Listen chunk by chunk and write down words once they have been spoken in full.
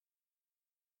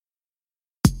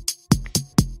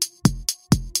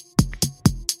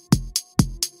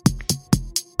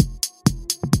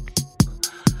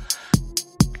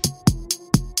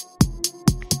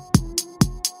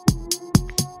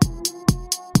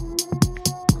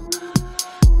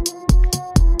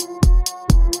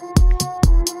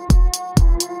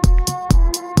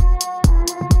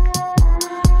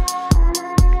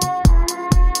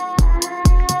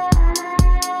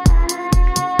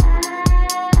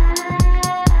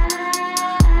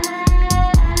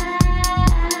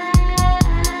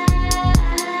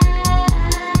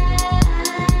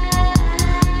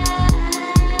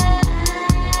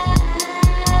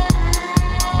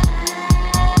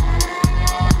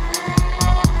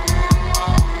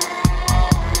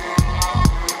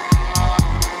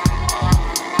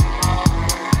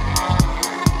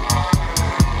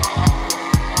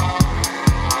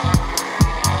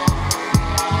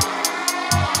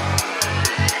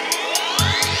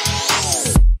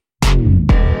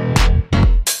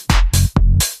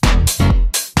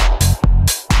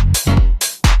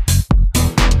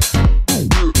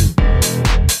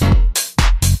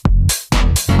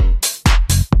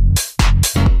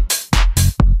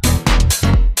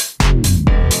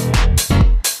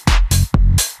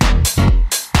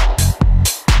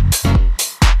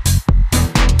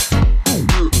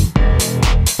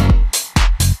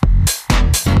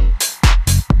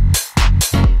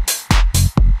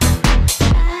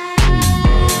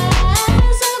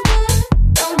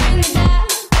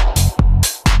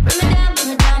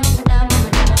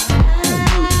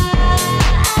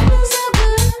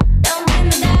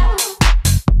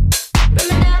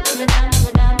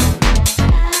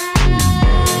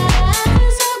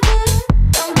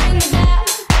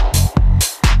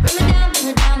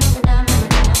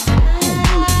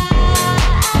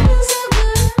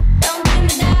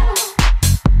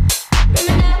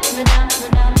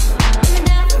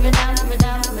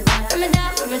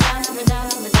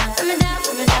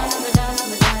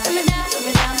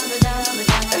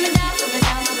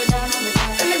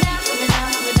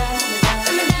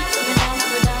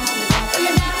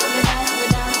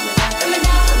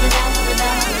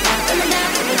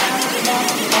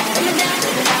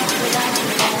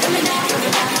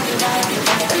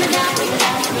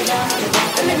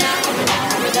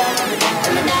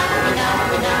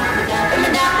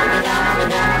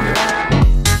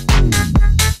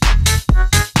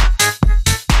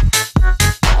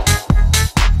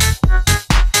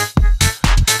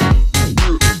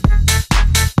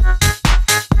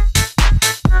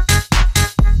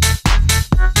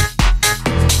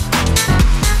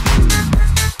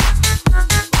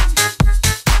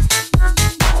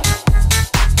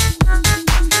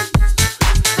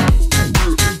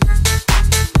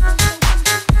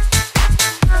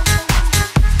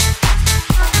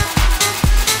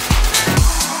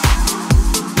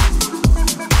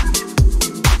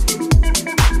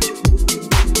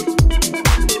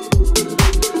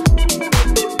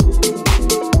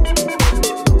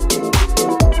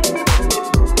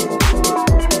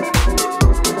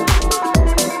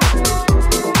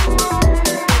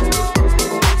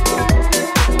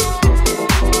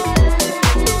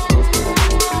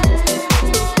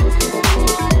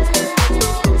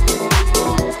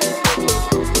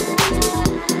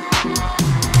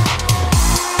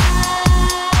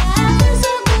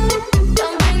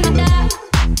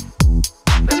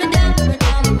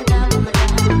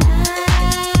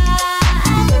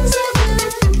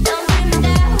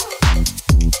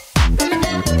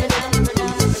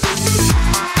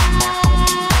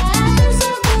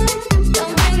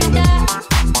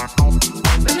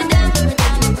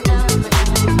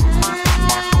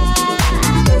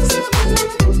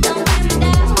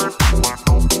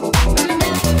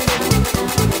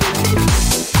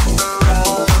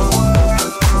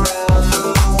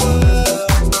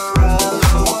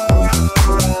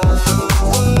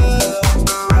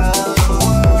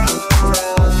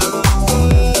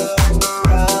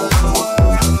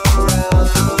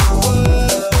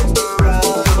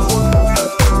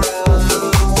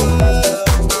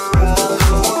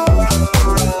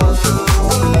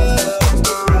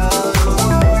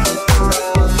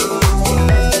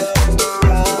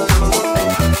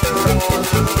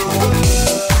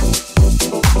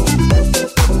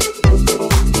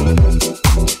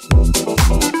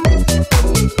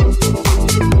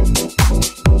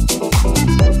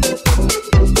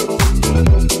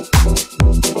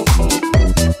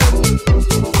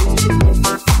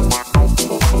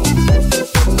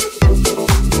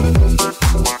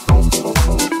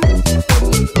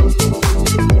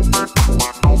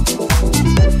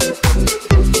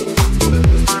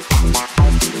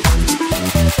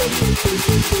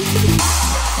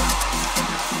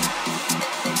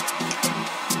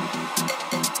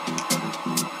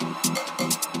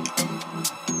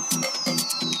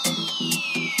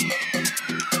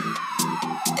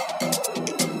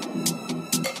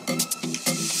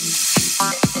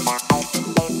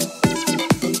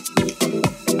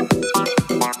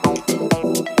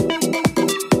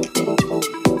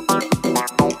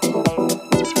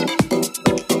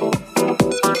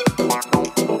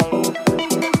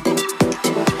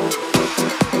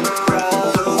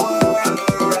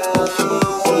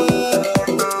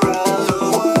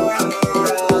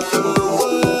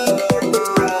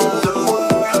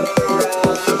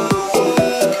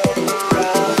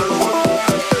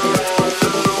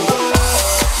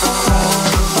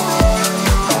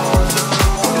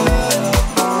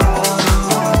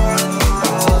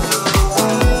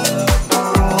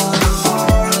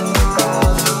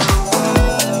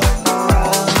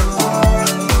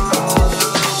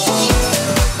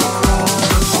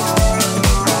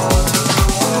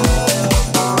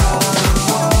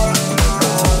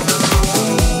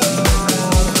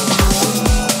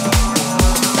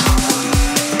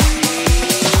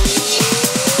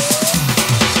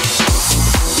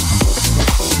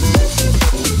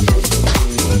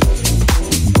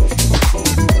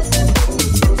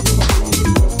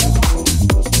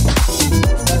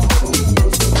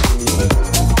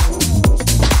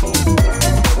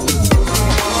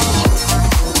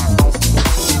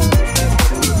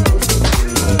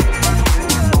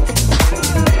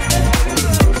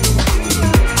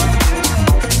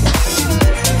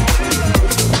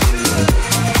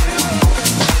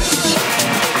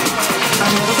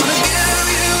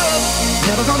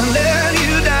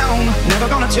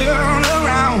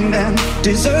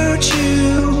desert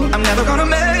you. I'm never gonna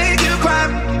make you cry,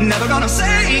 never gonna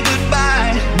say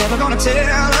goodbye, never gonna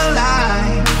tell a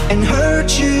lie and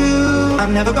hurt you.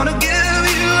 I'm never gonna give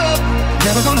you up,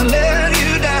 never gonna let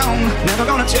you down, never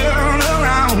gonna turn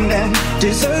around and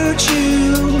desert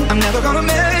you. I'm never gonna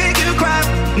make you cry,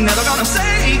 never gonna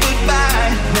say goodbye,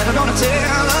 never gonna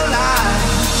tell a lie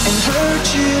and hurt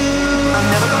you. I'm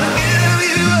never gonna give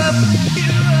you up,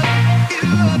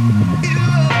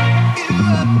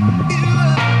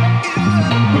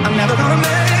 I'm never gonna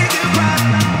make you cry.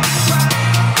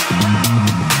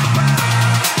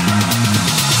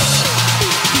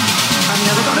 I'm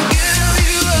never gonna give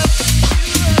you up.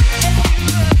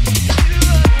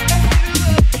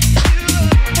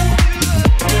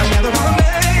 I'm never gonna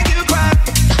make you cry.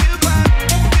 You cry,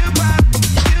 you cry,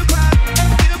 you cry,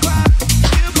 you cry, you cry,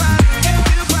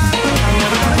 you cry.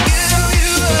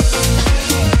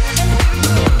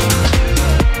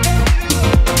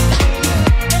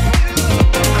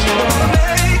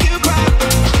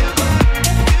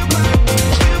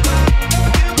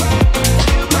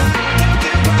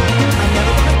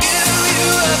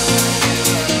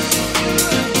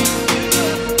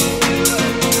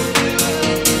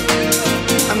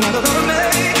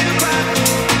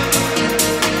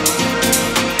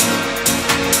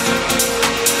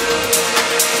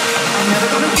 I'm never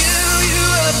gonna give you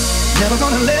up. Never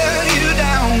gonna let you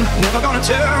down, never gonna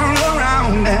turn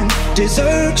around and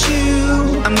desert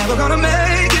you. I'm never gonna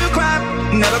make you cry,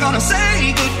 never gonna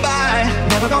say goodbye,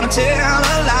 never gonna tell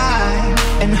a lie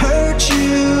and hurt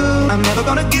you. I'm never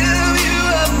gonna give you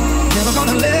up, never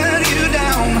gonna let you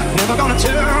down, never gonna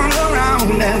turn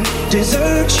around and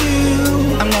desert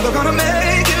you. I'm never gonna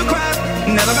make you cry,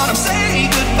 never gonna say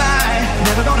goodbye,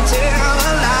 never gonna tell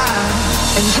a lie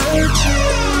and hurt you.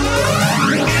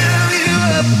 Give you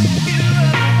up.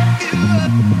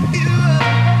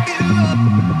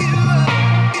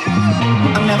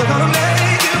 I'm never gonna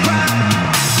make you cry.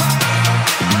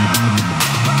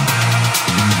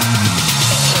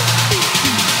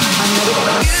 I'm never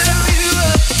gonna give you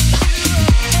up.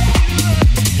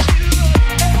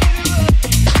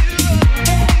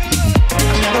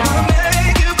 I'm never gonna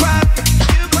make you cry.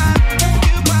 You cry,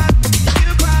 you cry,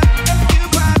 you cry, you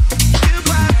cry, you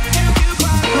cry, you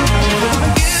cry.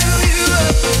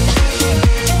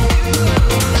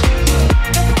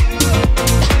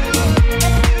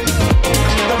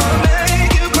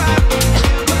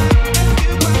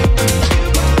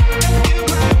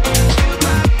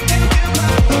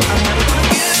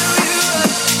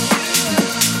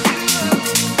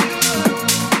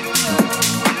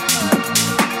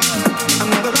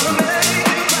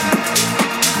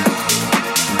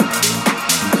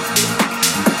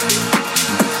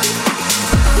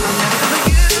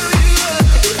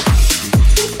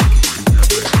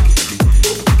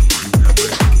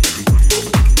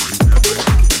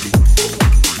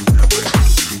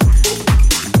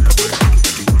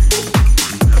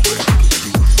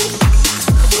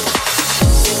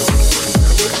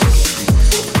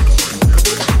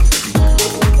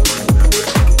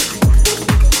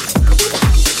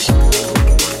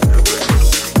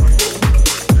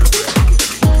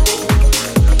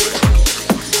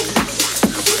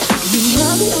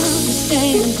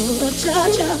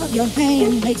 touch of your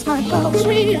hand makes my pulse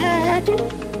react.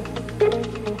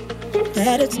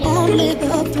 That it's only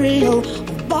the thrill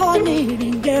of boy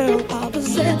needing girl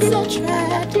opposites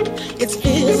attract. It's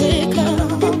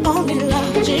physical, only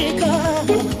logical.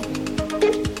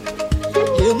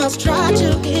 You must try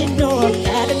to ignore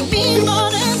that it means more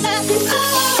than that.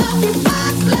 Oh,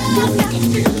 what's love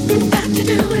got to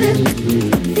do with it?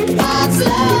 What's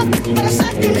love but a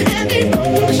second-hand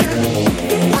emotion?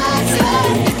 What's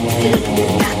love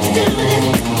got to do with it?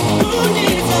 Who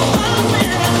needs a heart when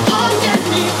a heart can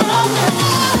be broken?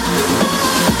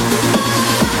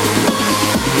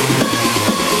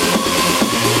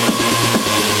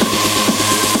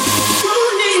 Who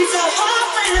needs a heart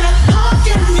when a heart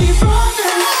can be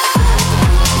broken?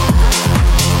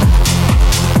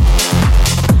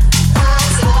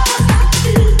 What's love got to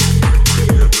do?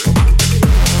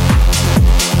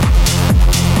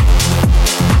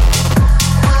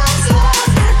 What's love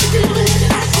got to do with it?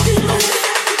 Got to do with it?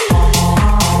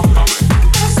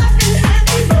 A second-hand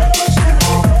emotion. A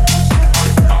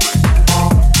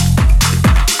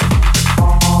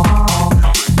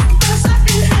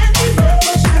second-hand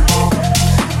emotion.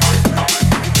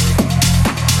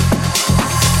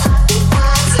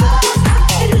 What's love got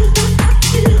to do?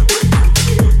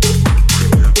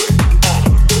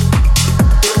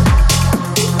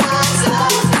 What's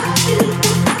love got to do?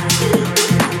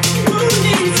 Who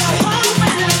needs a heart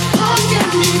when a heart can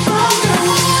be broken?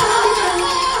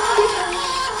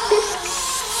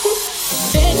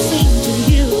 It seems to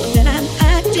you that I'm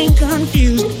acting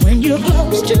confused when you're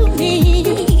close to me.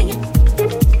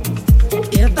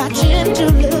 If I tend to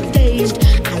look dazed,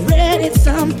 I read it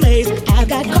someplace. I've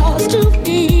got cause to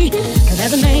be.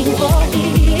 There's a name for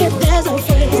it. There's a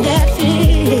phrase that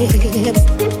fits.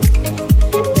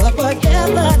 But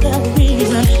whatever the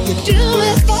reason, you do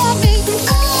it for me.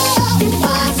 Oh,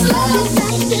 what's love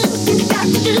got to do? Got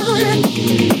to do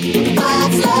it.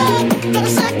 What's love but a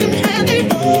second-hand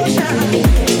emotion?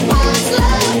 What's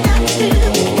love got to do?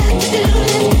 Got to do it.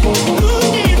 Who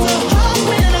needs a heart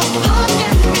when a heart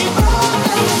can be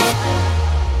broken?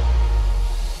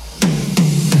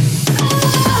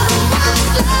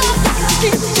 What's love got to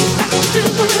do? Got to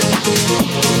do it. What's love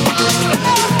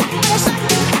but a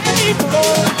second-hand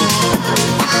emotion?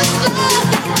 What's love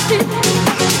got to do?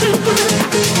 Got to do it. Who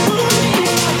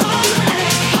needs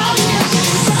a heart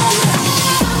when a heart can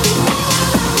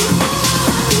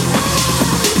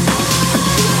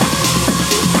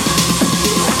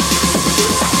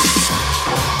be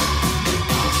broken?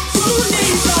 Who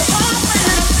needs a heart when a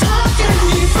heart can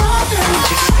be broken?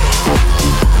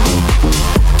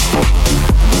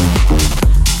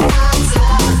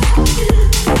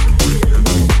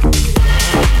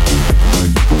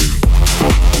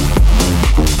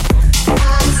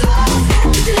 What's love got to do? What's love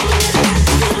got to do?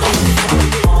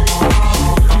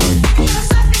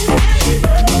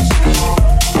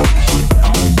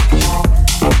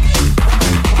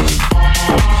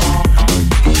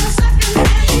 A second-hand emotion. A second-hand emotion.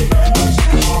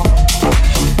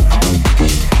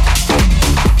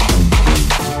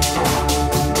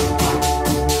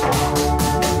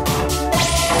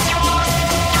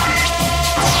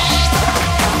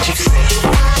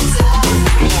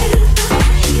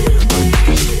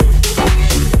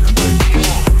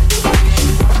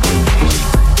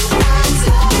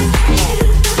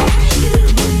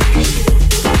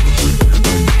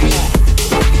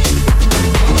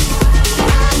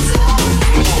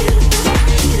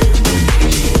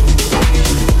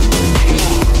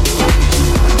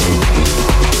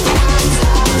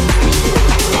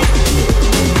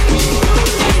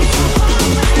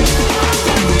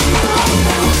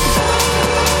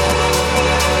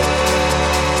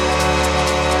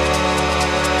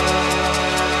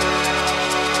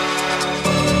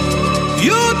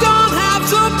 You don't have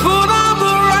to put on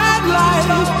the red light.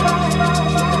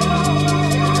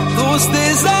 Those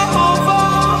days are over.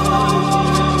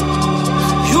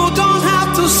 You don't have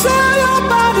to sell your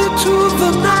body to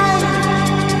the night.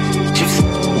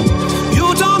 You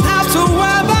don't have to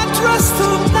wear that dress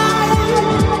tonight.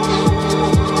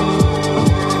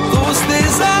 Those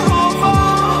days are over.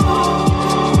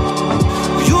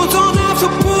 You don't have to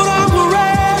put on the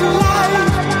red light.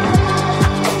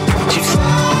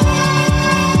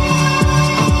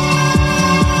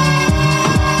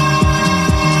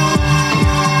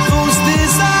 Those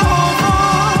days are over.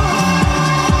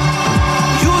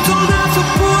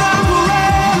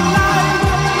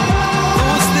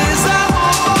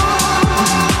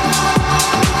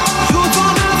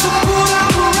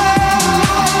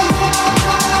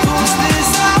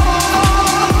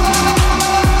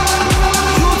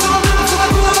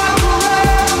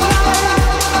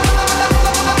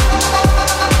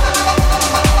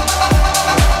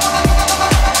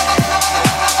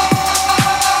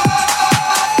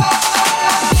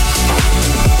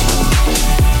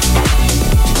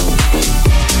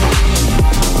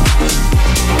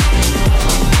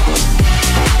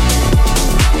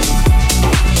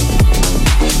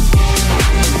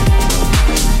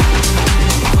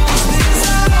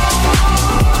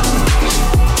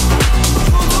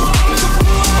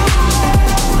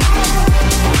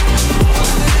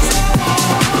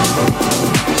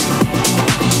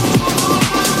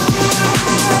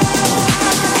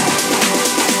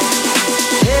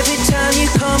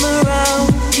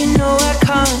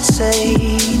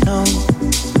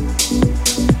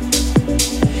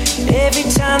 Every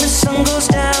time the sun goes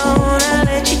down, I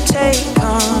let you take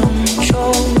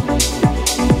control.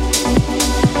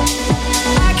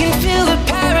 I can feel the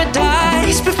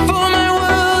paradise before my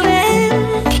world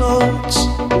implodes.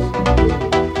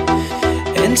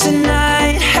 And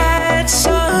tonight had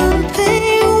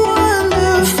something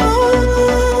wonderful.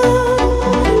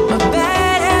 My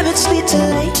bad habits lead to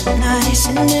late nights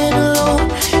and then alone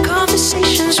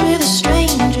conversations with a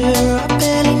stranger I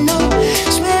barely know.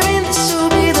 Swearing this will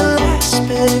be the last,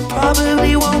 but it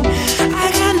probably won't. I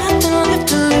got nothing left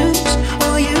to lose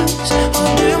or you.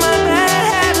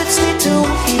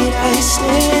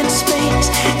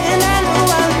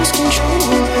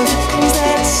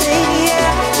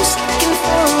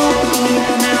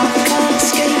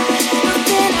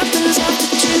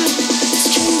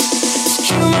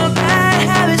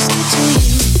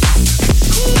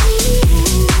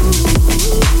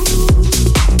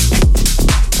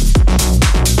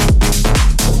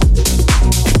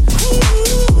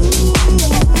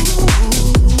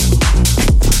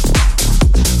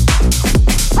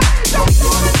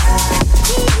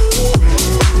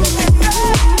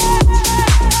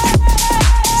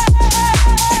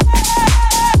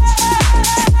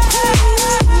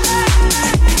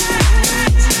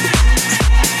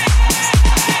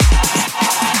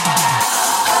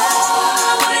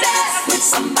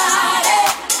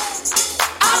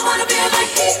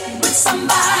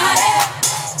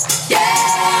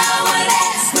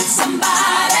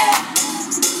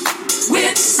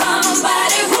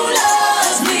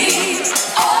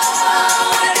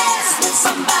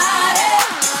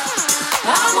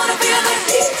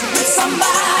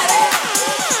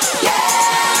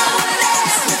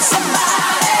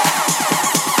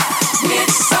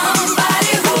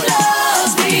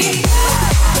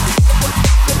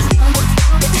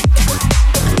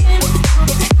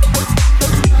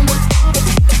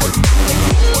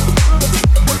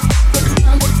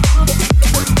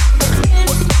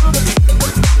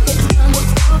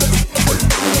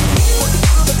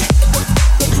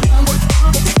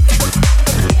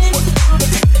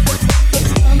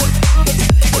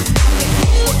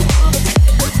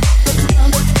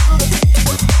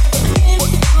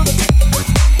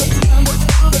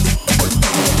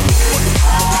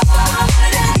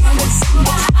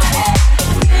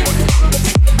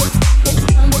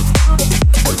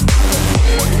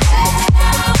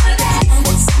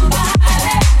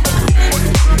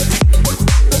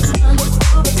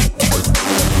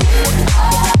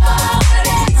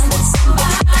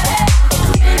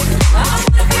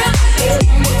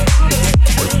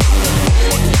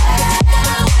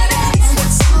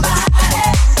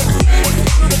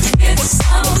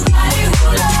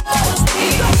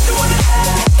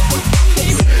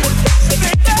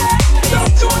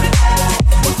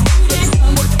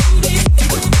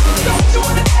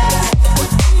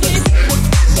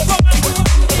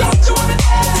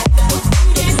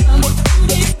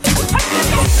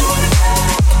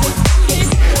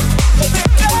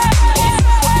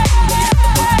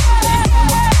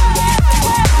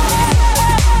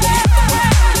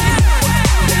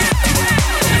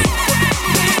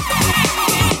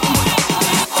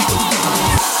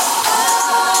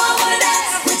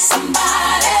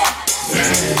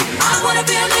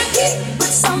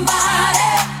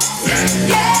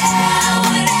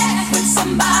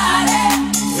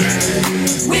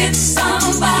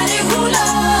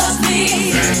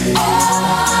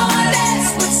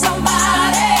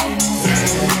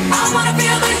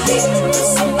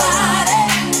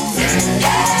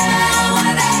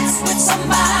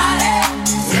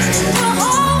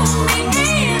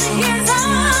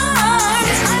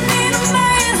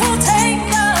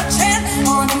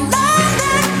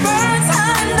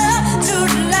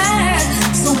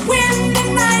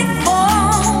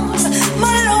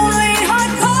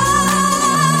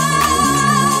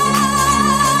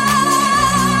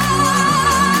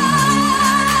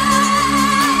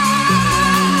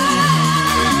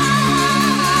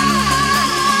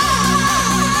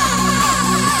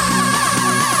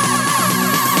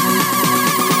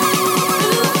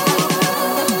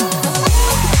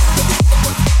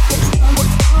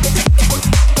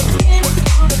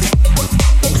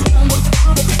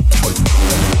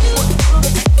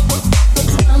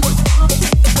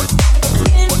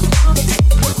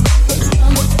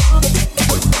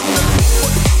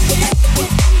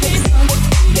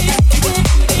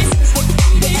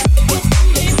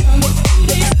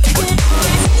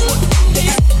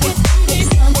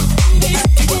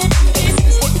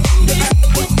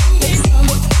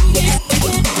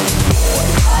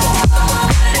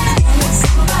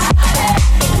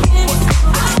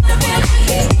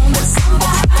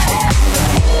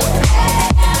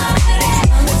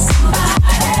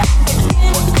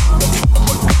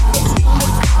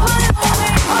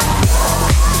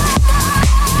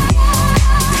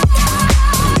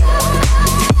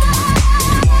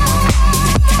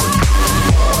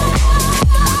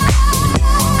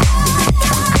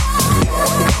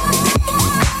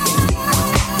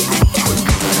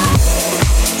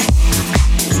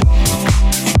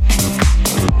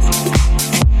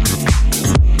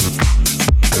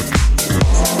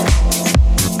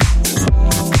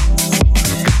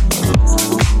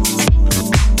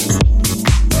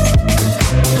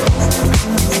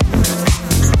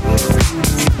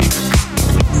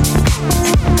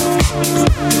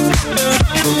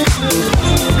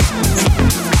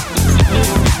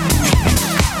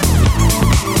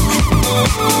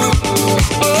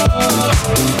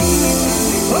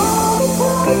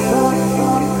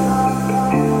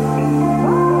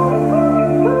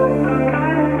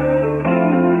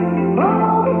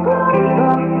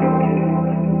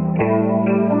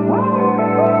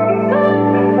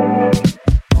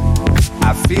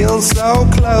 feel so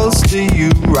close to you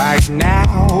right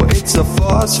now. It's a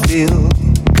force field.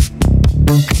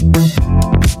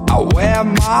 I wear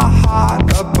my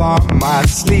heart upon my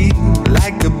sleeve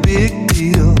like a big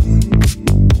deal.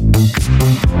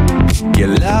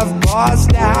 Your love pours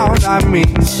down on me,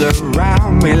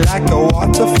 surround me like a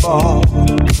waterfall.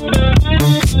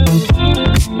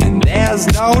 And there's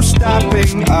no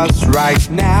stopping us right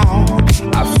now.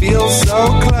 I feel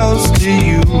so close to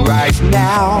you right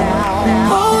now.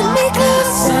 Hold me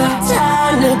closer,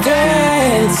 time to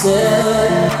dance.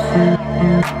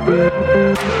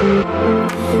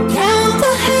 Count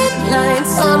the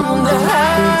headlights on the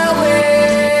highway.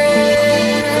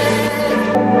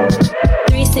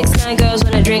 369 girls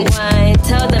wanna drink wine.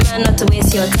 Tell the man not to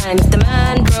waste your time. If the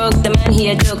man broke, the man he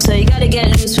a joke. So you gotta get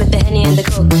loose with the Henny and the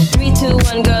Coke. 3, 2,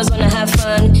 1, girls wanna have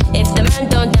fun. If the man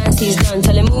don't dance, he's done.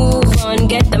 Tell him move on,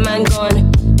 get the man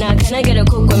gone. Now can I get a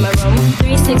Coke with my rum?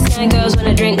 369 girls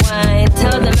wanna drink wine.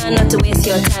 Tell the man not to waste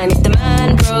your time. If the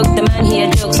man broke, the man he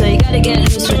a joke. So you gotta get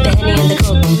loose with the Henny and the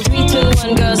Coke. 3, 2,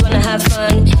 1, girls wanna have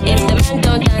fun. If the man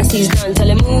don't dance, he's done. Tell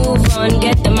him move on,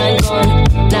 get the man gone.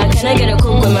 Now can I get a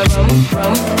Coke with my rum?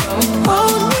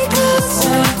 Hold me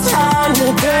closer, time to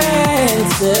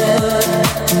dance.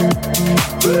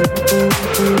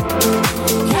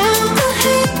 Count the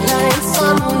headlights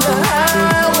on the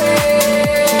highway.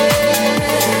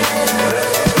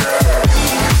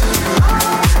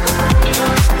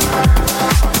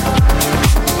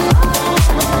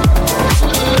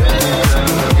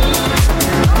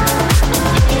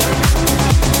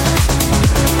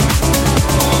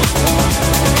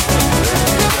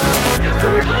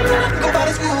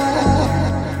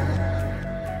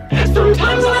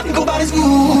 Sometimes I think about his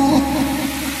mood.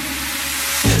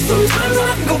 Sometimes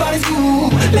I think about his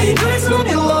mood. Late nights in the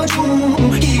middle of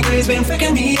June. He always been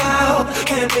freaking me out.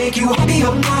 Can't make you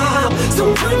happier now.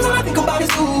 Sometimes I think about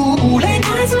his mood. Late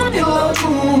nights in the middle of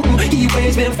June. He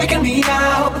always been freaking me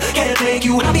out. Can't make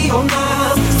you happier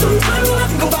now. Sometimes I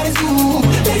think about his mood.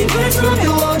 Late nights in the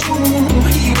middle of June.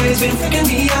 He always been freaking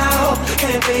me out.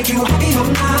 Can't make you happier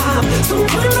now.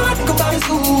 Sometimes I think about his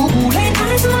mood. Late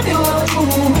nights in the middle of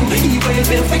June. He always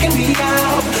been freaking me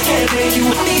out. Can't make you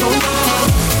happier now.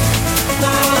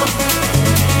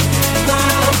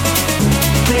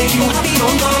 Make you happy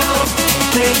on now.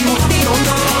 Make you happy on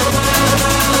now.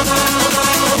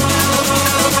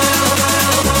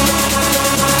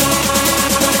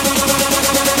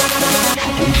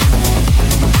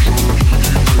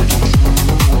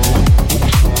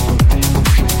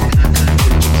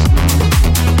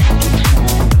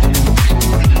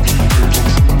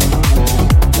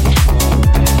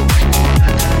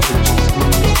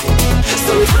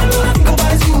 Sometimes I think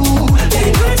about his mood.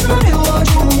 Late nights in the middle of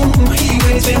June. He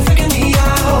always been freaking me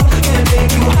out. Can't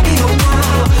make you happy on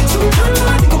now. Sometimes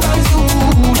I think about his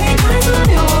mood. Late nights in the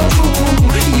middle of June.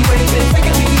 He always been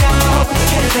freaking me out.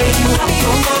 Can't make you happy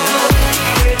on now.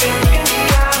 He always been freaking me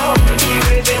out. He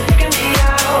always been freaking me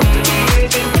out. He always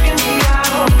been freaking me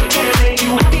out. Can't make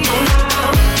you happy on now.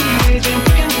 He always been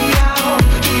freaking me out.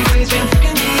 He always been freaking me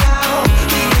out.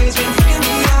 He always been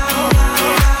freaking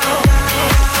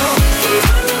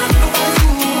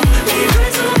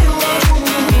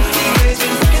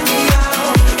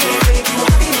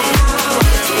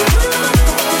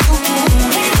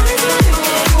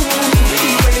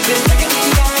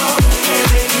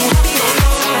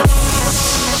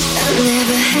me out.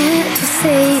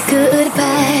 Say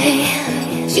goodbye.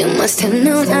 You must have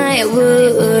known I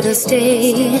wouldn't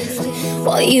stay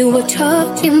while you were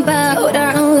talking about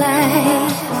our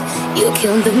life. You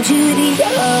killed the beauty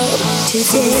of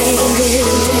today.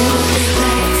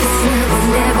 Life is never,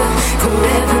 never,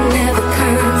 forever, never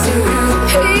comes around.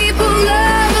 People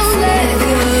never let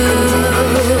go.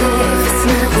 It's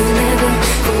never, never,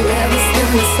 forever's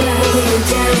gonna slow you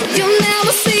down. You'll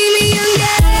never see me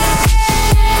again.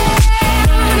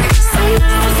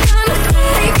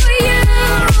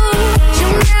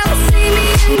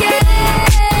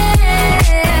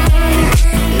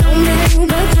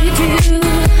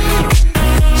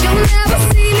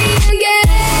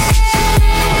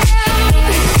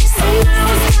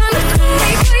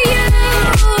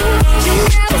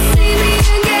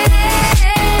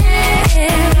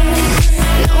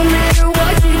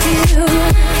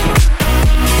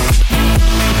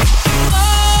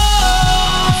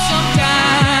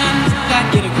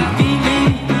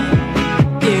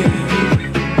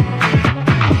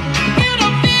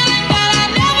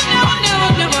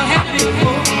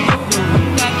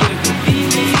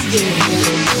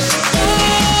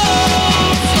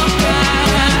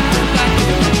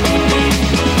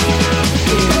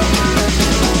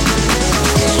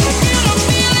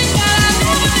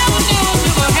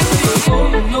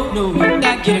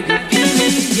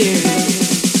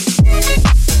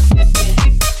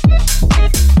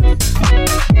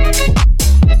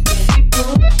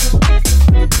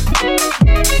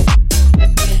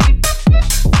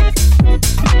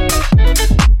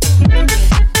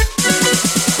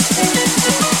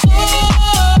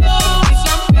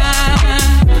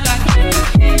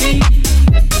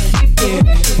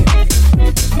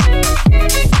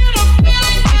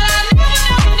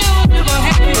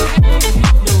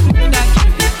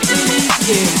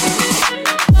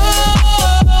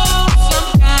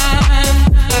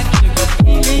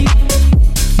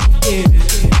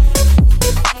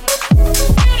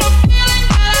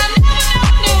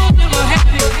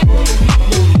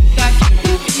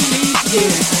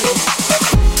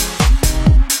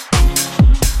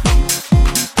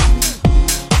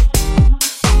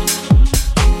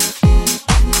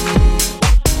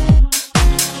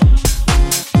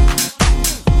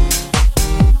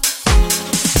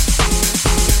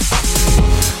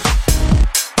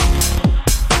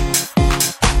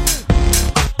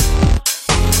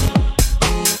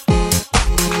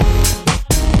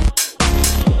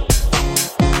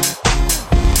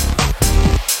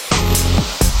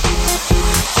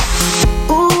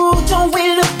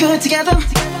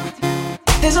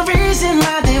 There's a reason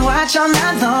why they watch all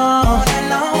night long.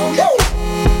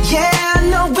 Yeah, I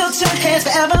know we'll turn heads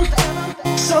forever.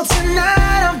 So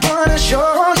tonight I wanna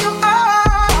show you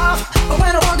off. But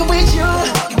when I'm walking with you,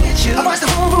 I watch the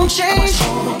whole room change.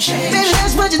 Baby,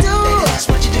 that's what you do.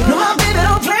 No, my baby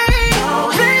don't play.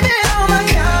 Blame it on my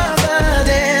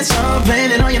confidence. Oh,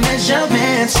 blame it on your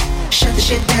measurements. Shut the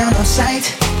shit down on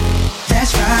sight.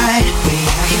 That's right. We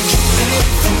out here tripping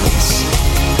fast.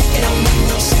 It don't make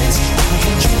no sense. Out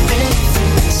here tripping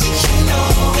fast. You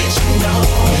know it, you know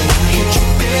it. Out here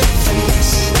tripping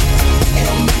fast. It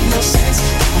don't make no sense.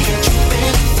 Out here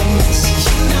tripping fast.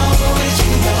 You know it,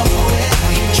 you know it.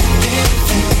 Out here tripping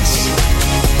fast.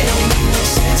 It don't make no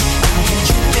sense. Out here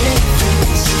tripping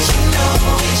fast. You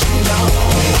know it, you know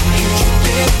it. Out here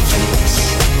tripping fast.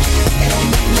 It don't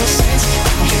make no sense.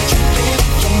 Out here tripping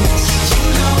fast. You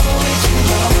know it, you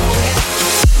know it.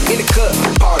 In the club,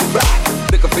 party rock.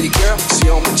 Looking for your girl, she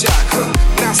on my jock.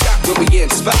 Now stop when we in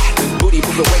the spot. Booty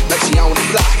moving weight like she on the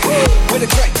block. With a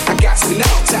drink, I got to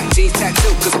know. Tight jeans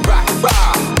tattoo, cause I'm rock and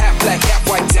roll. Half black, half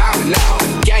white, diamond now.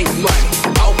 Gang money,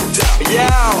 opened up. Yo,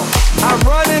 I'm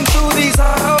running through these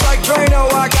halls like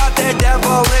Drano. I got that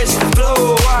devilish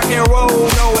flow. Rock and roll,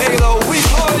 no halo. We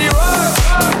party rock.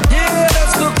 Yeah,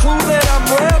 that's the crew that I'm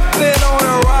repping. On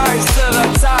a rise to the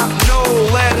top. No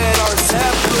letting our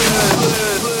Zeppelin.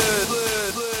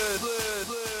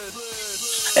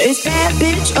 It's bad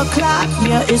bitch o'clock,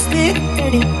 yeah, it's thick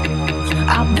 30.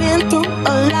 I've been through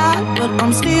a lot, but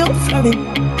I'm still flirting.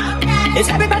 Is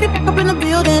everybody back up in the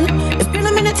building? It's been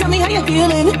a minute, tell me how you're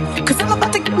feeling. Cause I'm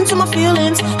about to get into my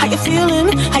feelings. How you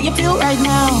feeling? How you feel right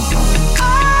now?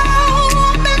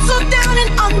 Oh, I've been so down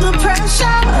and under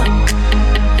pressure.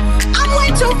 I'm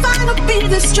way too fine to be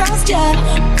distressed, yeah.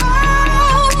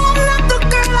 Oh, I'm not the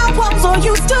girl I was or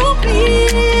used to be.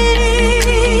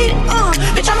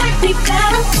 Bitch, I might be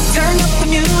better. Turn up the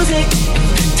music,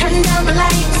 turn down the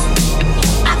lights.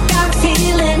 I got a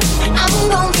feeling I'm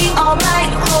gonna be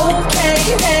alright. Okay,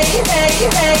 hey, hey,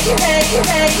 hey, hey, hey,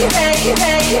 hey, hey,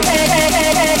 hey,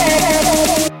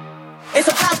 hey. It's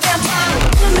about damn time.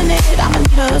 In a minute, I'ma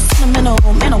need a sentimental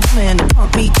man or woman to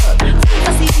pump me up.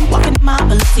 I see you walking in my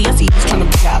Balenciaga. I see you trying to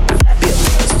bring out that bill.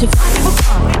 If I never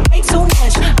come, ain't too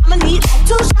much. I'ma need like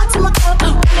 2 shots in my cup.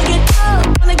 Wanna get up,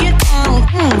 wanna get down.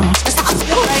 That's how I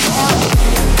feel right now.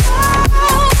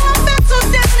 Oh, I've been so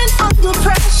down and under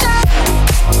pressure.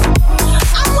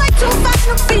 I'm way too fine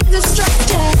to be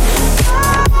distracted.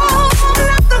 Oh, I'm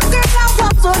not the girl I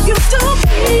was or used to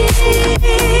be.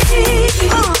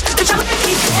 Bitch, I'm gonna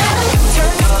keep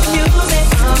turn up the music,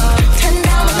 turn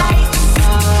down the lights.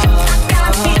 I got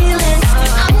a feeling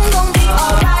I'm gonna be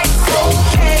alright.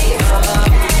 Okay,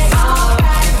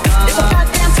 alright. It's about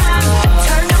damn time.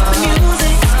 Turn up the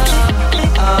music.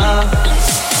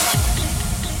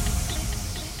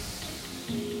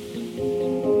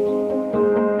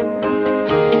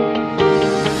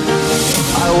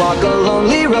 I walk a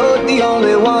lonely road, the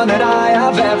only one that I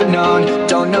have ever known.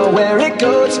 Don't know where it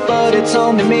goes, but it's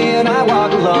home to me and I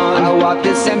walk alone. I walk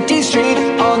this empty street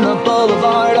on the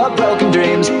boulevard of broken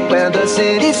dreams, where the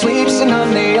city sleeps and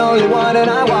I'm the only one and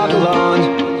I walk alone.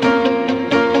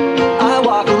 I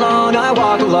walk alone, I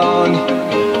walk alone.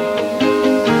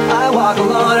 I walk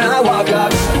alone and I walk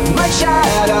up. My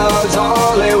shadow's the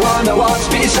only one that walks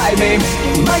beside me.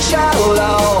 My shallow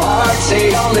heart's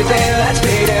the only thing that's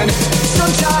beating.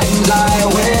 Sometimes I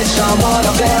wish someone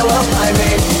up there will find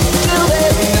me. Till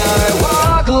then I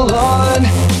walk alone.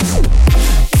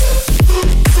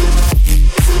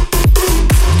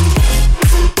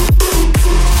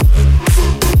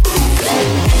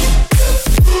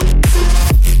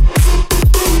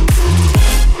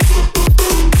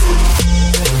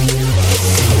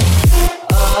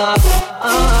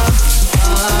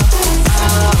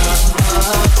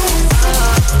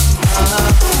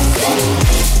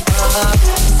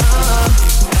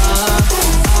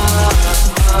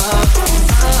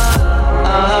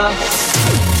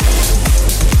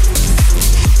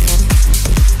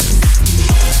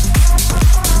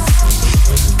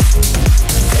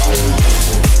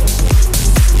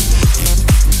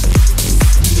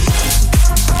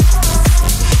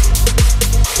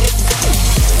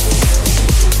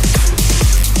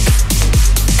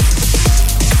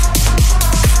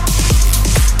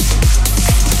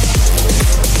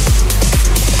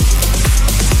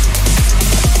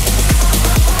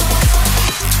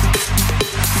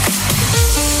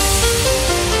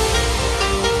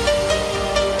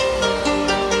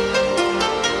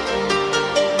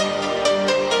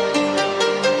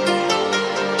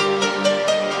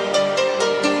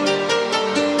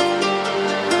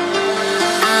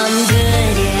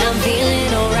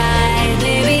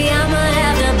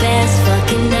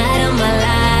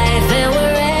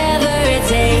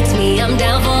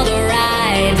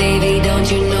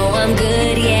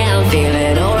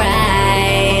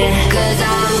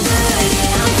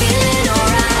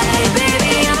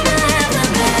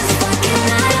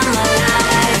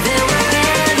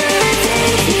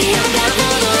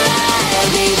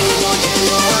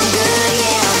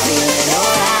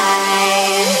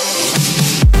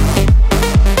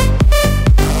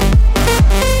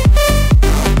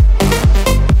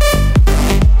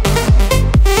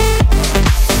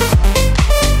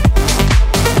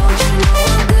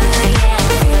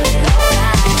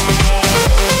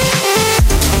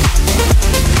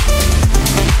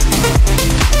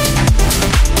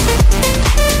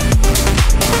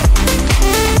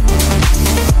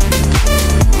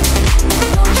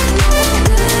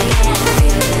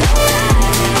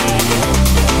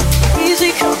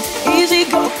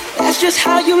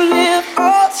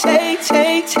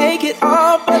 take it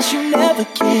all, but you never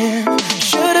give.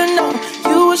 Should've known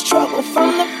you was trouble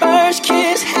from the first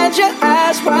kiss. Had your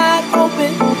eyes wide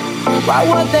open, why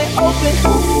were they open?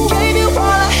 Gave you all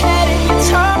I had and you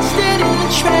tossed it in the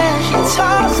trash. You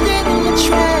tossed it in the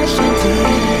trash, you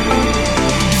did.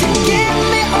 To give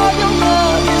me all your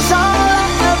love is all I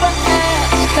ever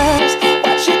ask. 'Cause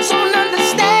what you don't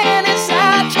understand is I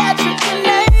catch a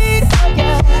grenade, oh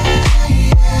yeah.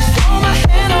 Throw my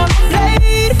hand on the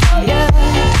blade, oh yeah.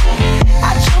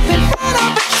 I jump in front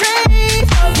of a train,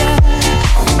 oh yeah.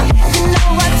 You know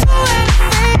I do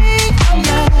anything, oh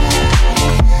yeah.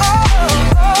 Oh,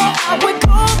 I would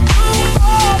go through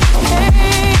all the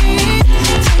pain.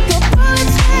 Take a bullet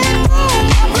straight through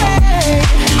my brain.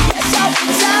 Yes, I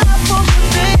would die for you,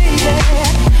 baby,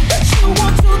 but you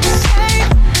won't do the same.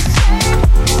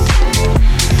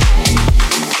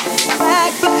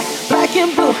 Black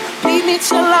and blue, beat me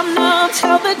till I'm numb.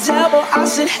 Tell the devil I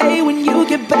said, hey, when you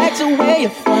get back to where you're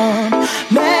from.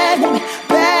 Mad woman,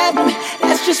 bad woman,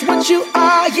 that's just what you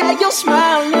are. Yeah, you'll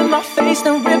smile in my face,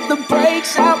 then rip the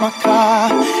brakes out my car.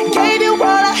 Gave you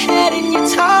all I had and you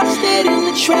tossed it in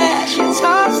the trash. You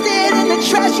tossed it in the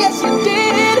trash, yes you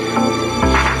did.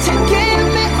 To give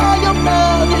me all your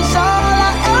love is all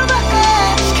I ever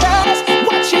ask. 'Cause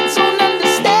what you don't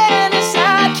understand is I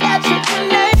catch a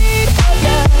grenade, oh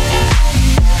yeah.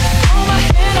 Throw my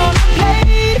hand on the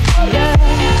blade, oh yeah.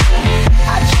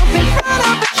 I jump in front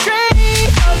of a train,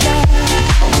 oh yeah.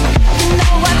 You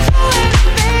know I do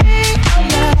anything, oh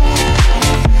yeah.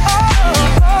 Oh,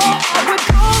 I would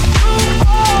go through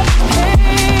all the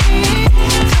pain.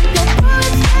 Take your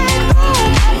bullet straight through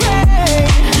my brain.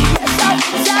 Yes, I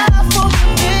would die for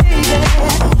you, baby,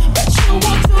 but you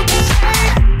won't do the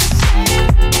same.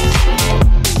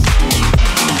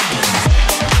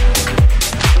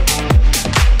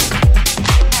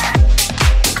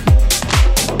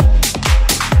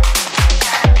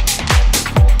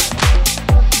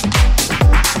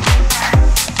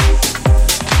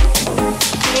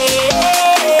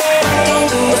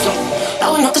 I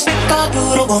will not speak, I'll do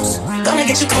the most. Gonna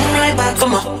get you coming right back for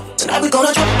more. Tonight we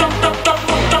gonna drop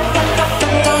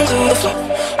down to the floor.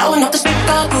 I will not speak,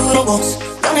 I'll do the most.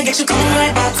 Gonna get you coming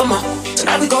right back for more.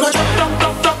 Tonight we gonna drop.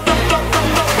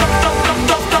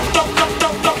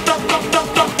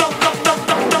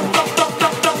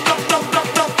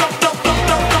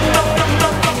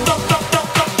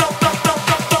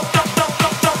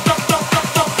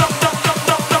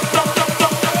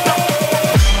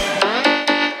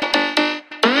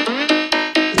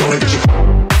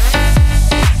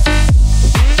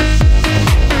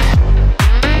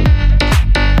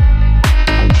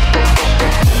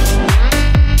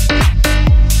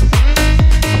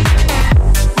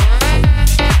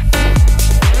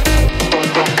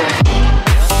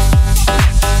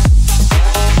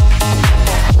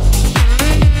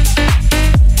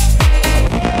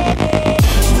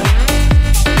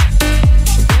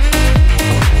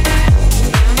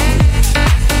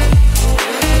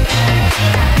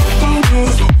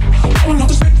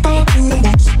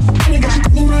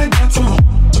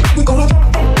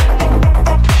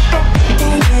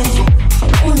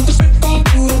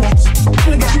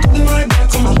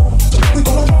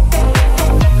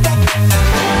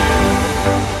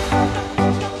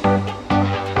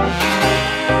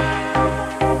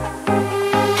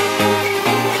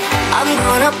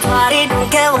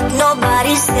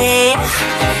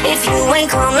 If you ain't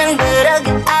coming, better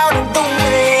get out of the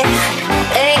way.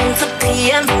 AM to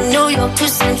PM from New York to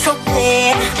Central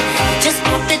Pay. Just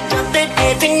put it up there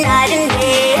every night and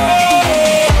day.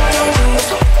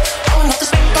 I will not to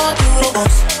speak, I'll do the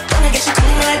most. Gonna get you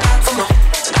coming right back for more.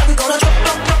 Tonight we gonna drop.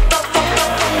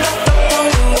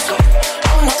 I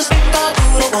will not to speak, I'll do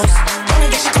the most. Gonna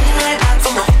get you coming right back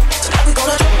for more. Tonight we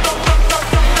gonna drop.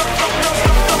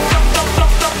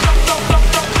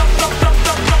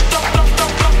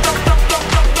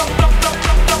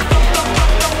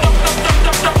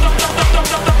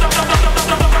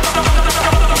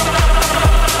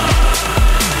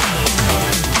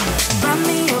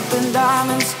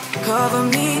 Cover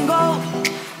me in gold,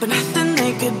 but nothing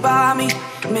they could buy me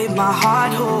made my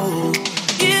heart whole.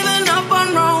 Giving up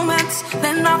on romance,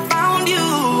 then I found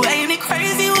you. Ain't it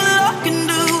crazy what love can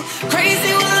do?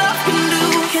 Crazy what love can do.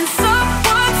 Can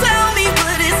someone tell me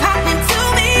what is happening to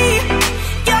me?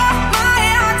 You're my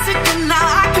oxygen, now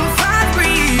I can find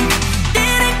breathe.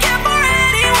 Didn't care for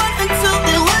anyone until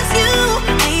it was you.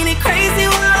 Ain't it crazy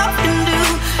what love can do?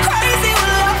 Crazy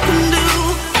what love can do.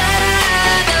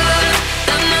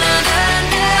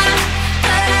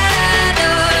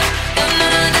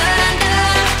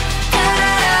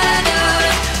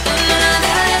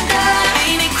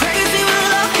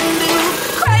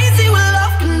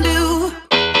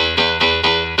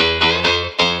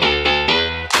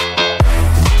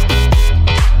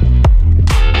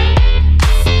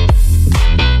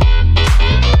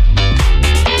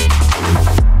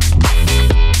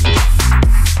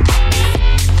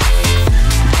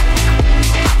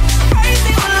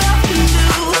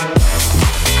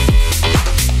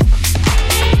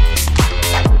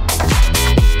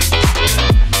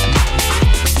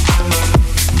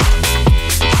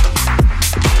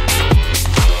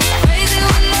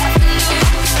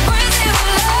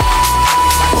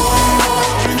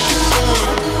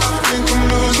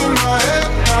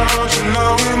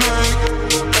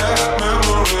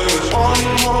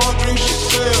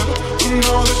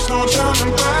 there's no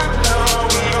turning back now.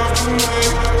 We have to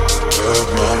make bad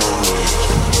memories,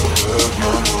 bad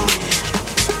memories,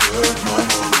 bad memories.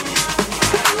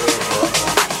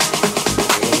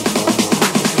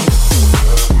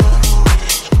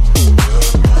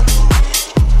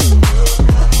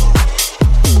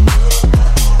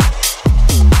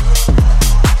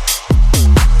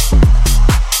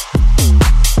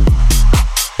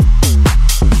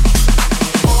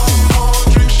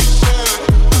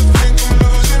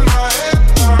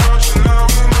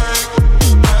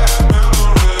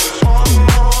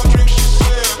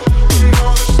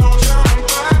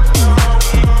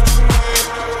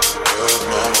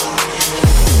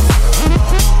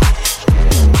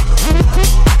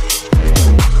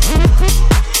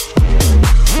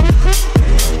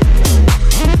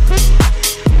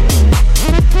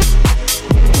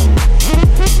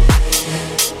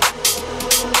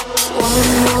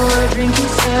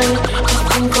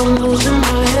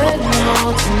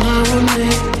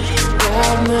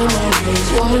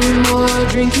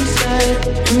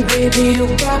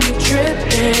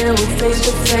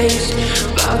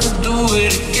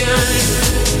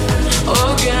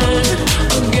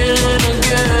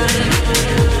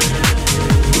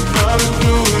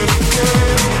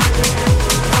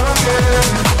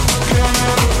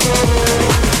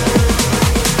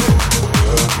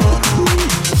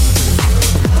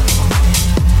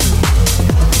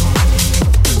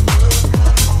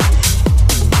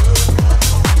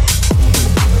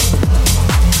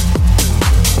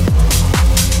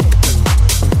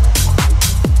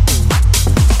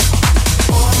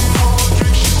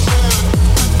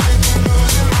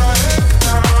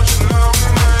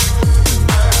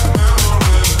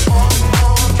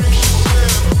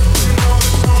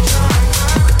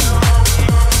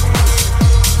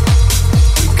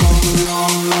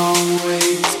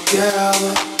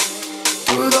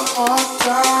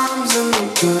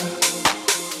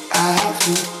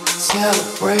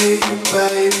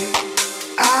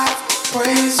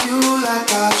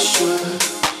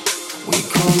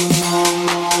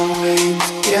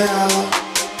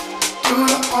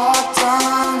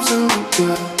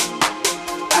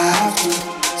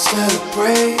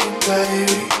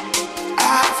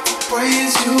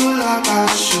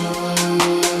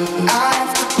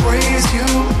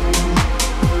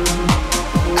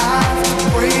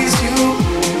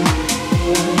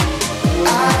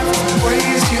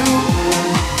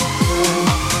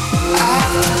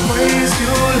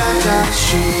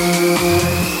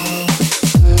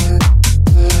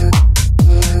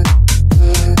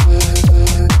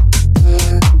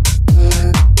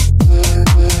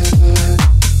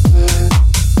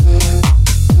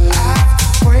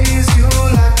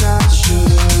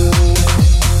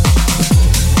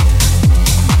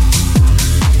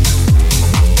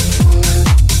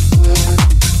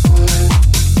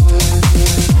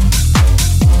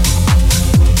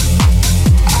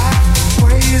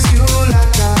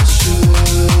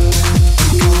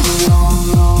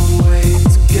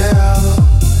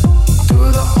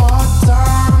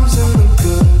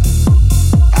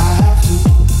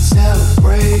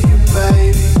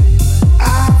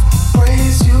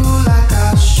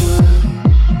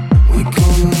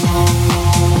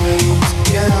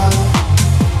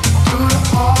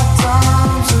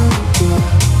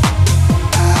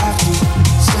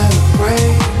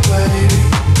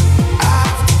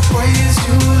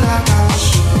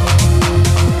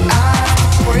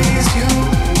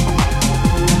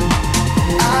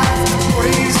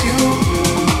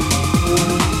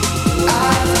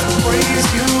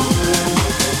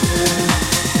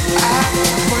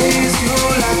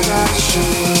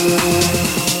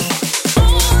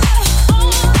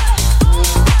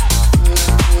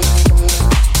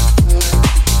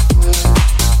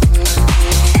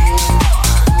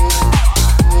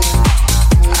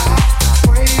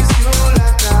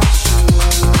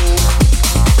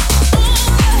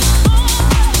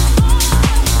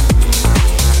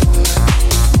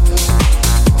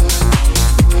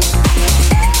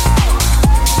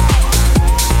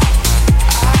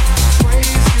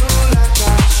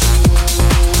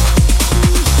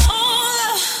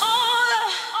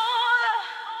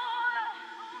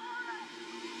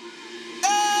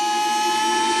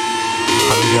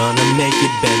 Gonna make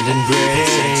it bend and break.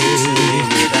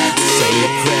 Say a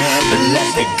prayer, but let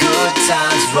the good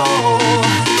times roll.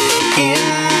 In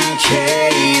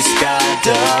case God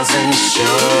doesn't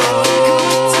show.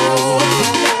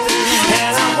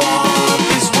 And I want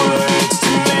these words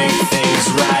to make things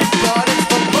right, but it's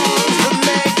the bones that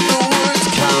make the words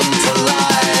come to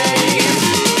life.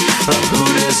 Who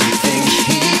does he think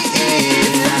he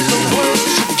is? That's the words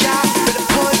you got, but it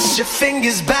puts your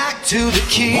fingers back. to the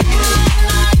key.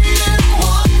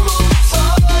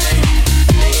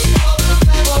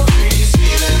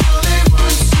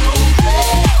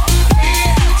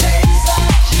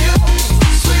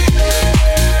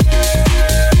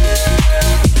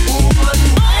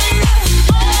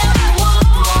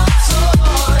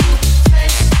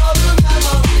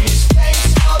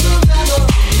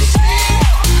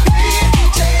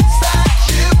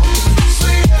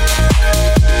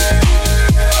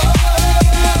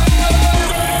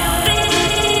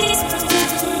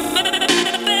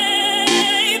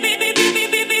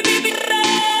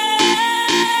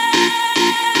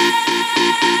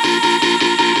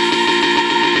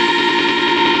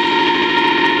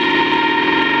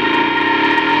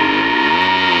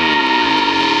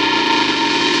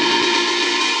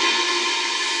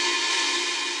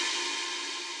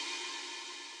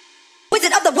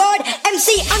 Wizard of the word,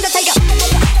 MC Undertaker.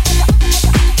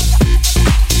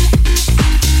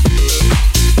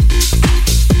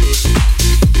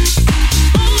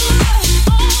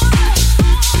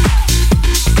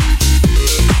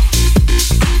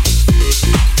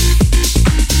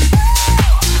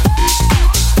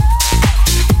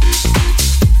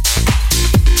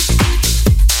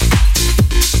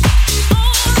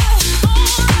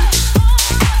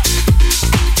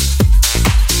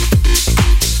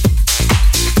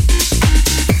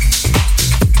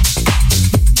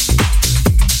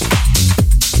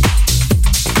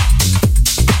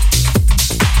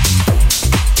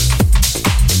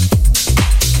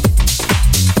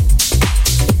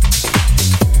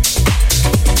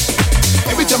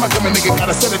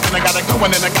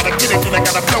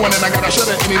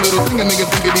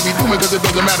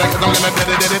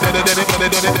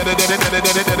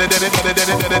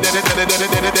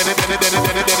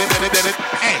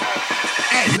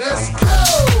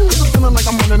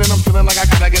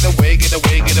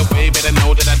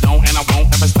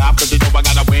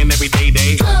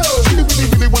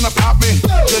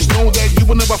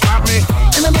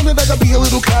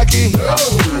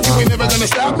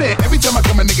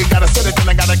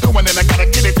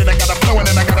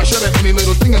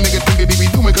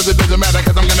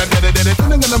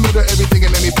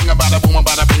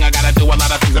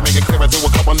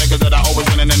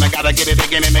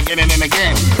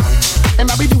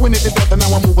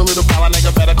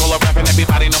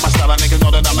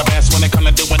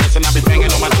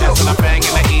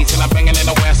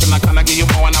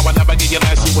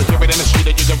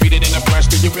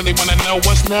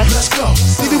 Let's go.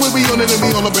 See the way we on it and we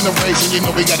all up in the race. And you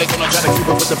know we gotta go and try to keep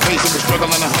up with the pace. And we're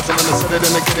struggling and hustling and set it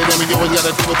and get it. And we always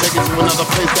gotta do it, take it to another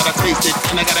place. Gotta taste it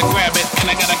and I gotta grab it. And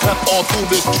I gotta cut all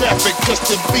through this traffic just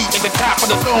to be at the top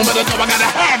of the dome. But I know I gotta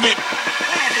have it.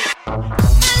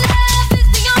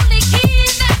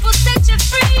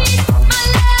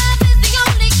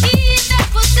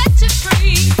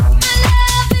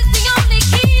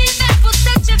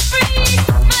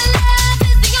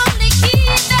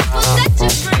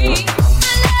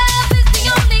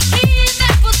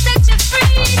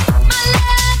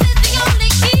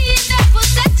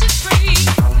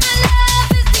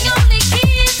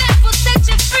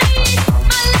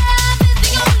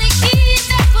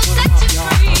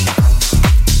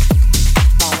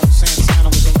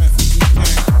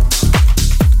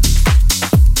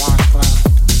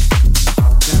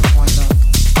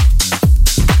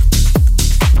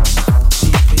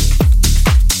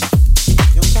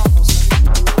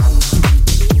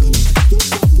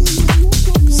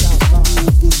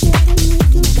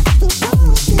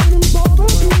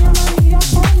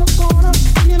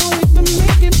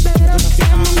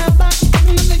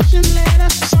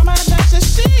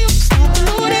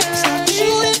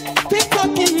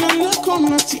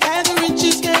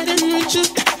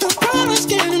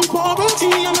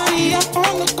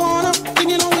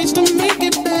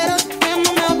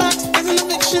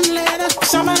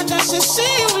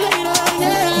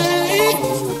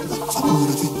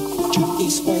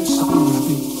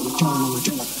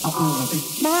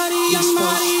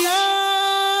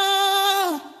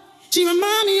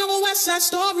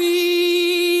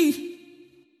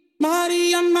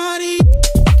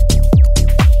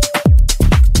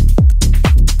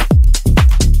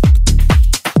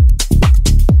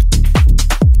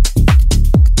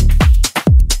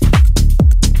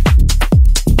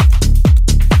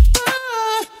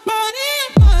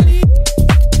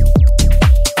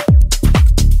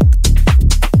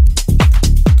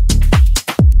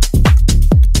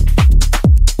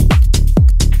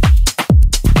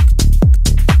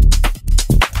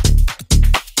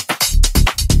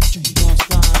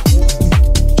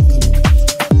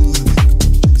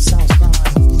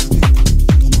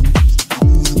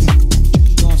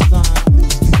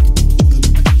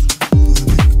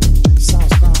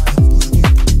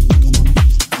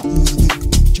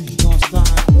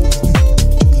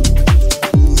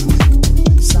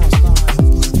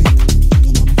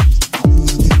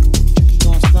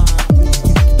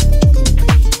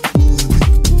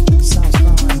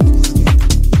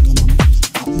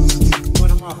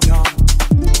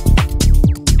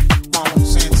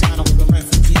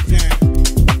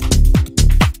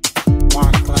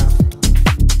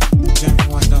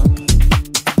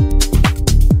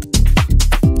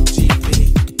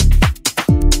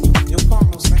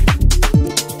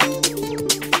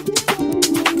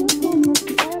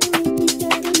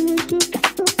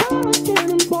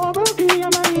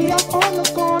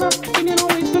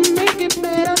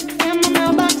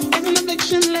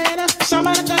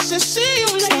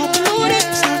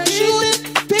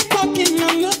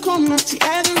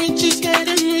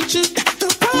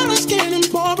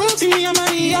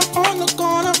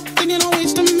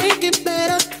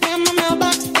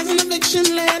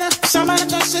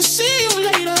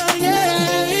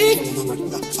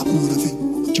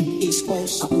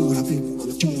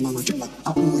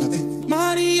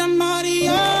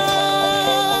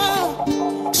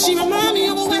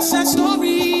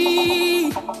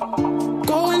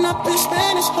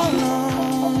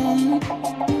 home.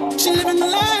 She living the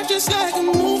life just like a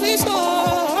movie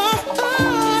star.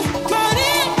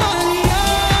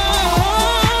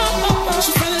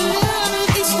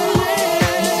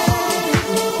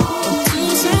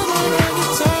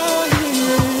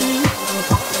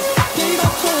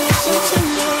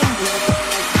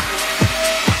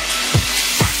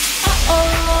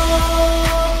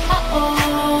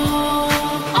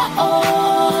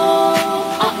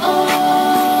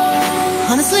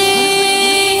 Honestly,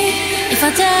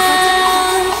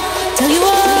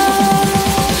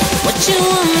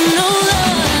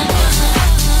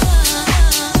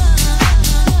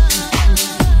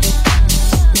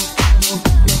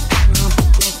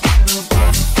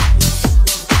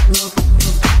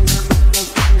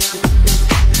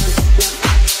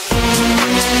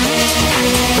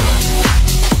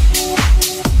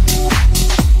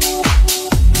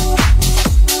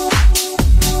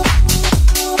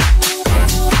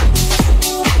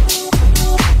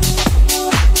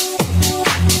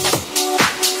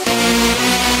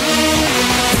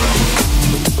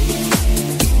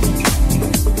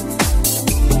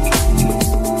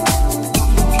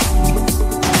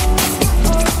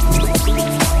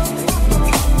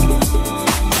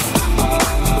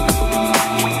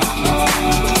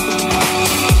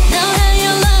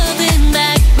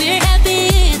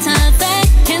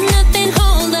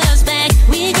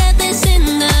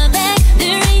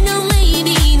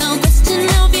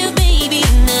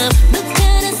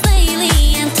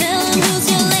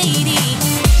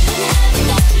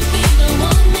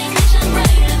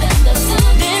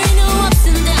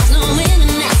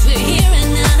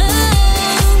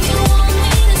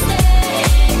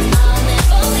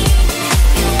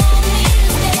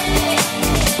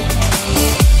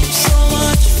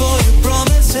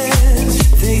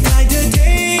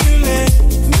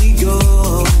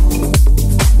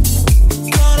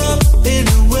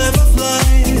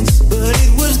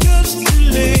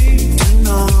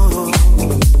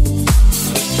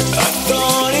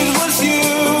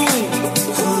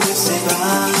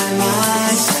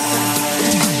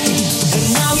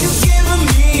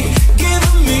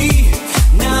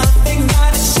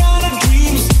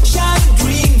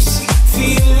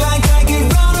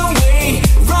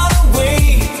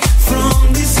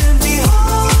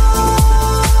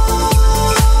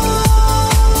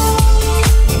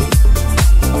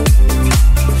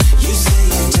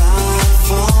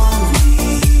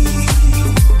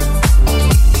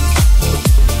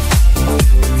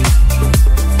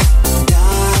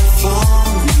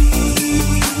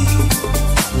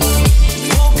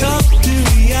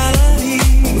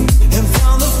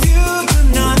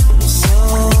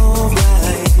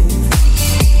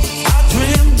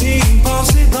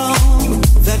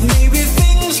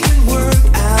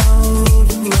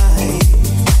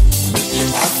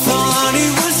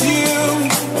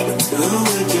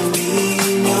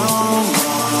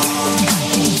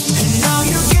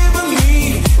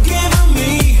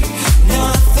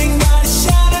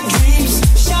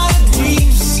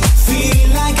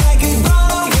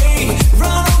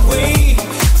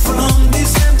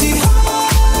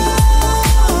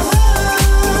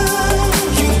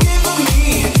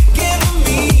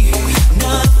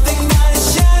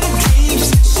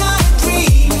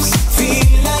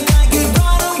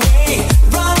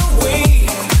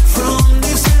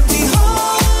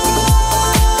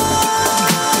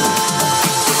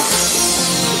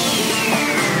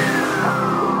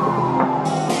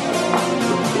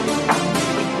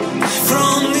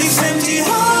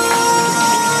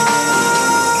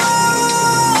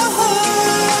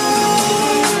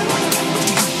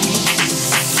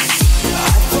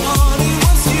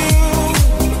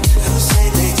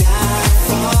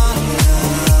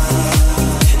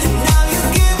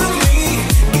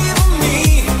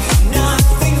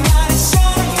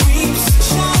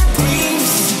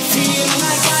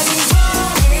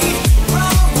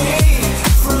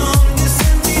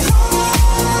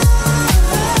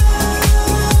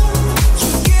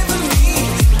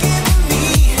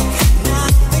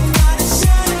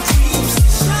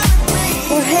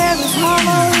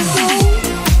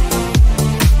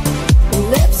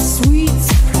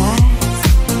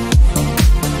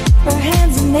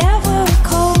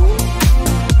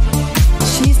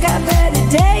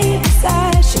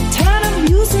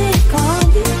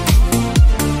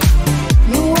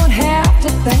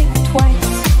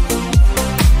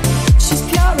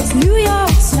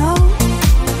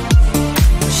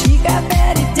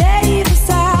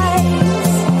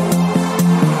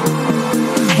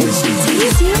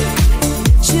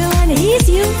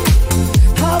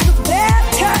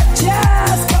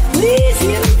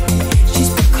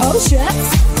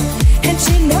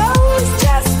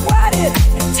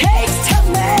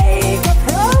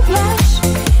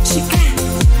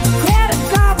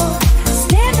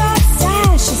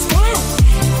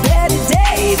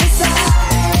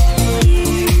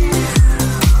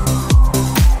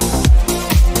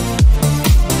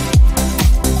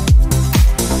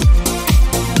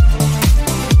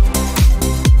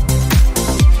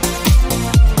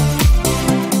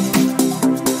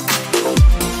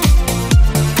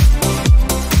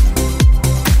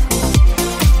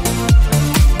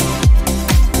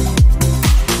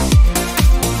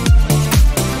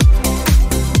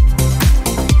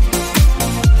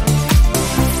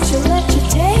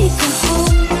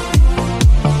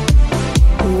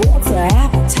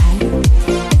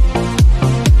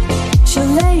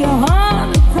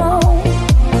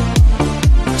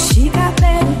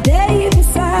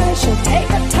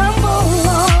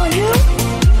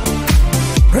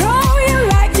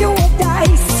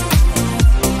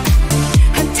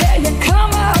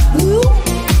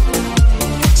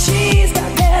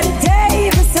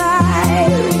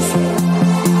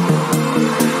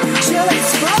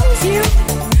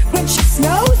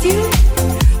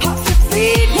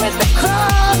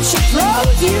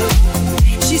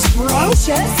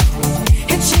 precious,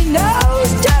 and she knows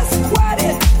just what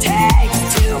it takes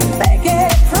to make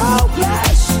it pro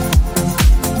blush.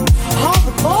 All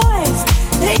the boys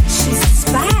think she's a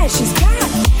spy. She's got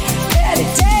Betty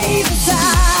Davis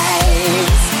eyes.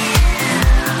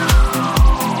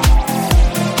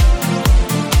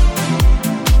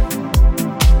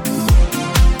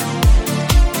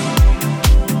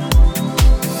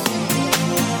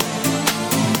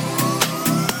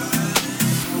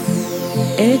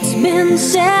 It's been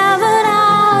 7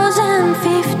 hours and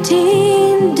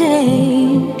 15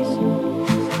 days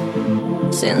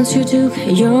since you took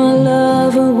your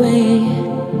love away.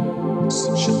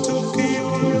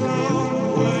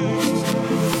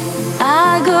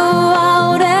 I go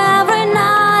out every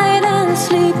night and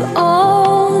sleep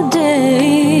all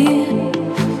day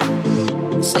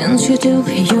since you took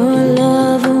your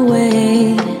love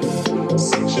away.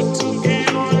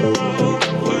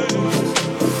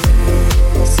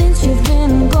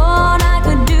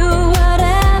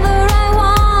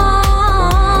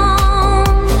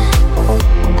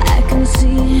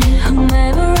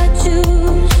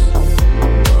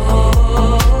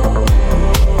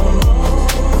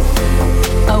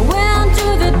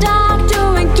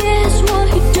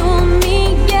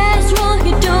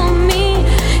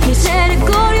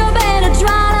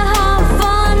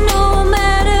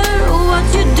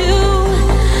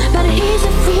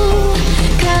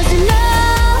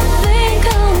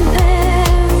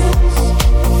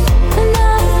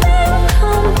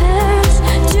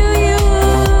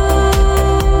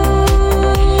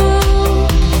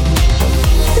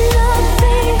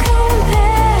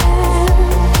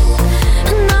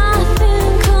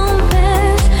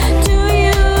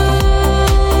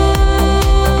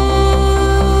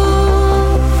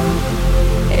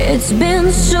 It's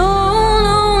been so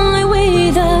lonely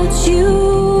without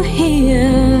you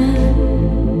here,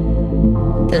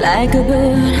 like a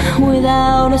bird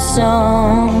without a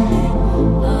song.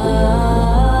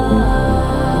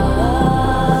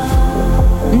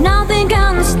 Nothing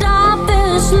can stop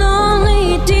this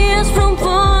lonely tears from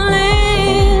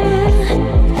falling.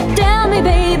 Tell me,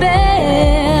 baby,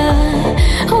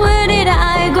 where did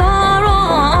I go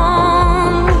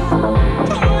wrong?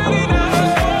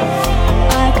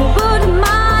 I could put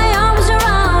my arms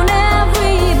around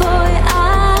every boy I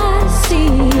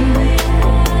see,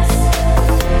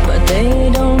 but they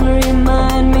don't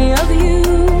remind me of you.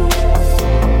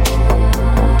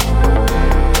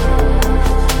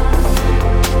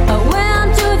 I went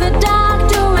to the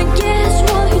doctor and guess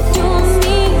what he told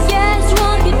me? Guess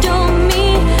what he told me?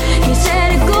 He said,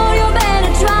 girl, you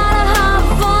better try to have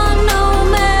fun no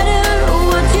matter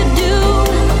what you do.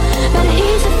 But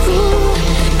he's a fool,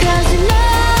 'cause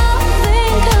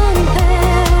nothing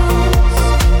compares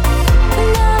to you.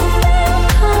 Nothing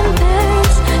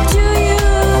compares to you.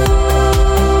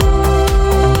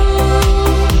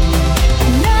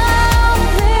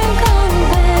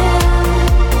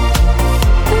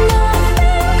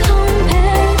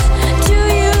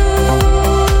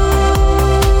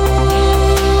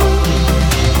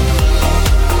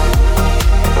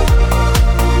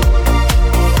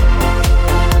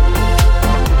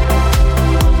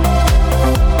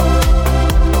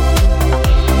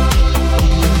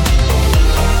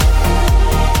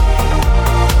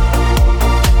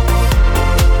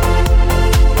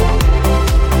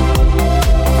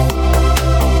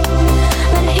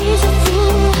 But he's a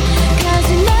fool, 'cause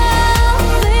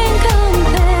nothing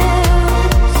compares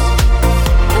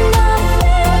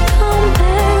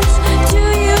to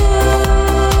you.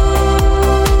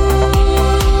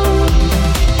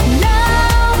 Nothing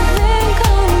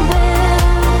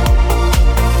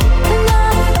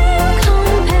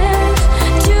compares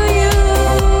to you.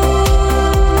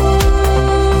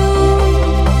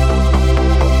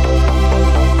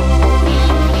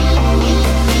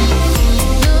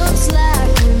 Looks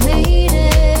like we made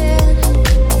it.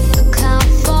 Look how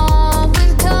far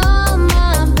we've come,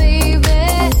 my baby.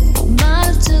 Might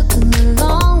have taken a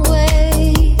long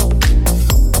way.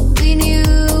 We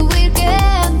knew we'd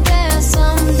get there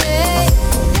someday.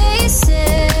 They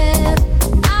said,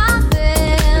 I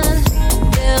bet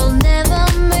they'll never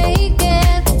make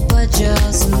it, but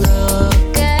just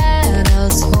look at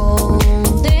us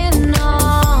holding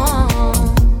on.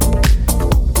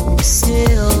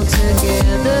 Still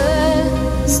together,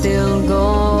 still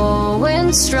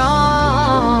going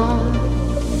strong.